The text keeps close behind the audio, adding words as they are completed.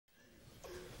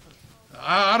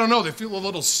I don't know. They feel a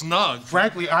little snug.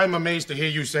 Frankly, I'm amazed to hear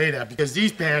you say that because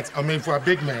these pants are made for a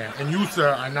big man, and you, sir,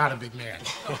 are not a big man.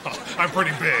 I'm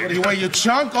pretty big. What do you weigh your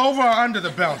chunk over or under the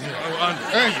belt here? Oh, under.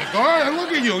 There you go.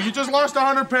 Look at you. You just lost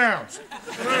 100 pounds.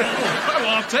 Well,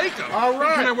 I'll take them. All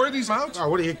right. Can I wear these out? Oh,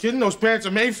 what are you kidding? Those pants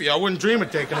are made for you. I wouldn't dream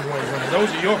of taking them away from you. Those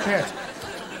are your pants.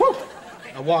 Woo!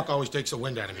 A walk always takes the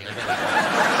wind out of me.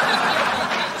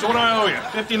 So what do I owe you?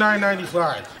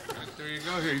 $59.95. There you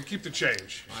go. Here, you keep the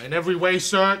change. In every way,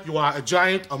 sir, you are a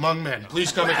giant among men.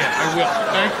 Please come again. I will.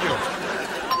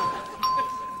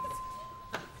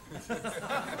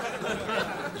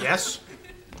 Thank you. Yes?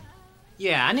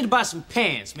 Yeah, I need to buy some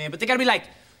pants, man, but they gotta be like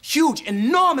huge,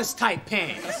 enormous type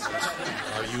pants.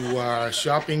 Are you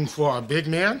shopping for a big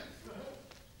man?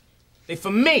 They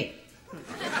for me.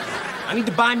 I need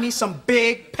to buy me some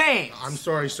big pants. I'm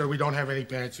sorry, sir. We don't have any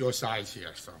pants your size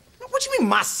here, so. What you mean,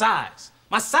 my size?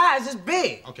 My size is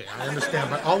big. Okay, I understand,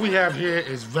 but all we have here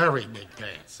is very big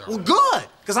pants. So. Well, good,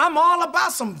 because I'm all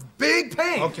about some big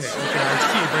pants. Okay, I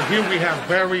see, but here we have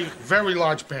very, very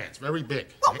large pants, very big.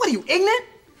 What are you, ignorant?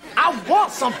 I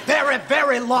want some very,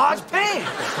 very large pants.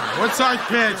 What size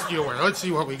pants do you wear? Let's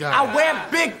see what we got. I wear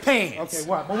big pants. Okay,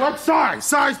 what? Well, what size?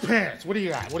 Size pants. What do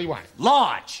you got? What do you want?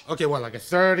 Large. Okay, what, like a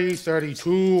 30,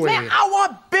 32? Man, I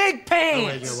want big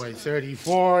pants. Wait, 30,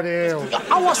 40.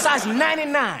 I want size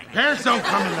 99. Pants don't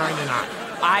come in 99.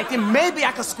 All right, then maybe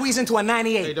I could squeeze into a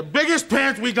 98. Hey, the biggest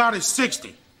pants we got is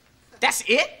 60. That's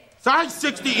it? Size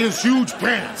 60 is huge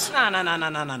pants. No.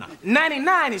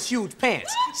 99 is huge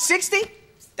pants. 60?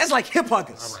 That's like hip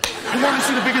huggers. All right. You want to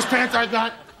see the biggest pants I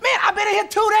got? Man, I've been in here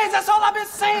 2 days. That's all I've been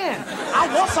saying. I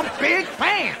want some big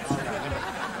pants.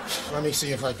 Let me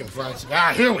see if I can find some.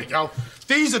 Here we go.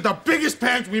 These are the biggest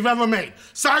pants we've ever made.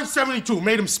 Size 72.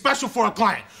 Made them special for a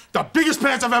client. The biggest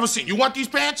pants I've ever seen. You want these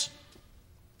pants?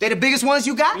 They the biggest ones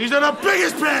you got? These are the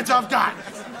biggest pants I've got.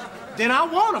 Then I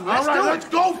want them. Let's do it. Let's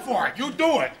go for it. You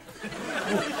do it.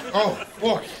 Oh,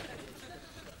 boy.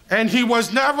 And he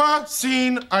was never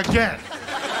seen again.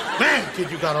 Man,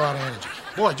 kid, you got a lot of energy.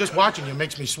 Boy, just watching you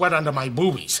makes me sweat under my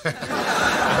boobies. You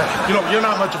know, you're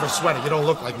not much of a sweater. You don't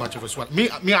look like much of a sweater. Me,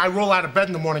 I roll out of bed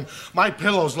in the morning, my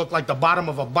pillows look like the bottom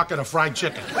of a bucket of fried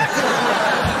chicken.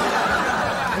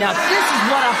 Now, this is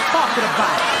what I'm talking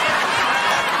about.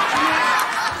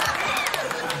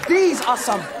 These are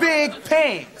some big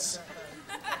pants.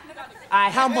 All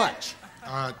right, how much?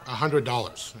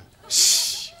 $100.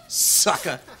 Shh,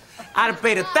 sucker. I'd have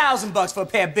paid $1,000 for a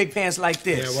pair of big pants like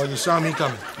this. Yeah, well, you saw me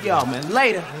coming. Yo, man,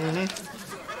 later.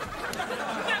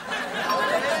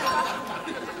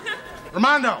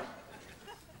 Armando!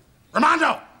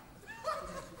 Another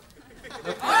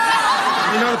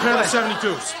pair of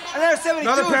 72s. Another 72s?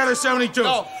 Another pair of 72s.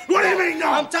 No. What do you mean, no?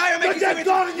 I'm tired of making 72s.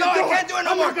 No, I can't do it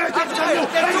no more. I'm tired.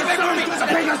 They're too big for me.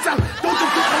 Don't do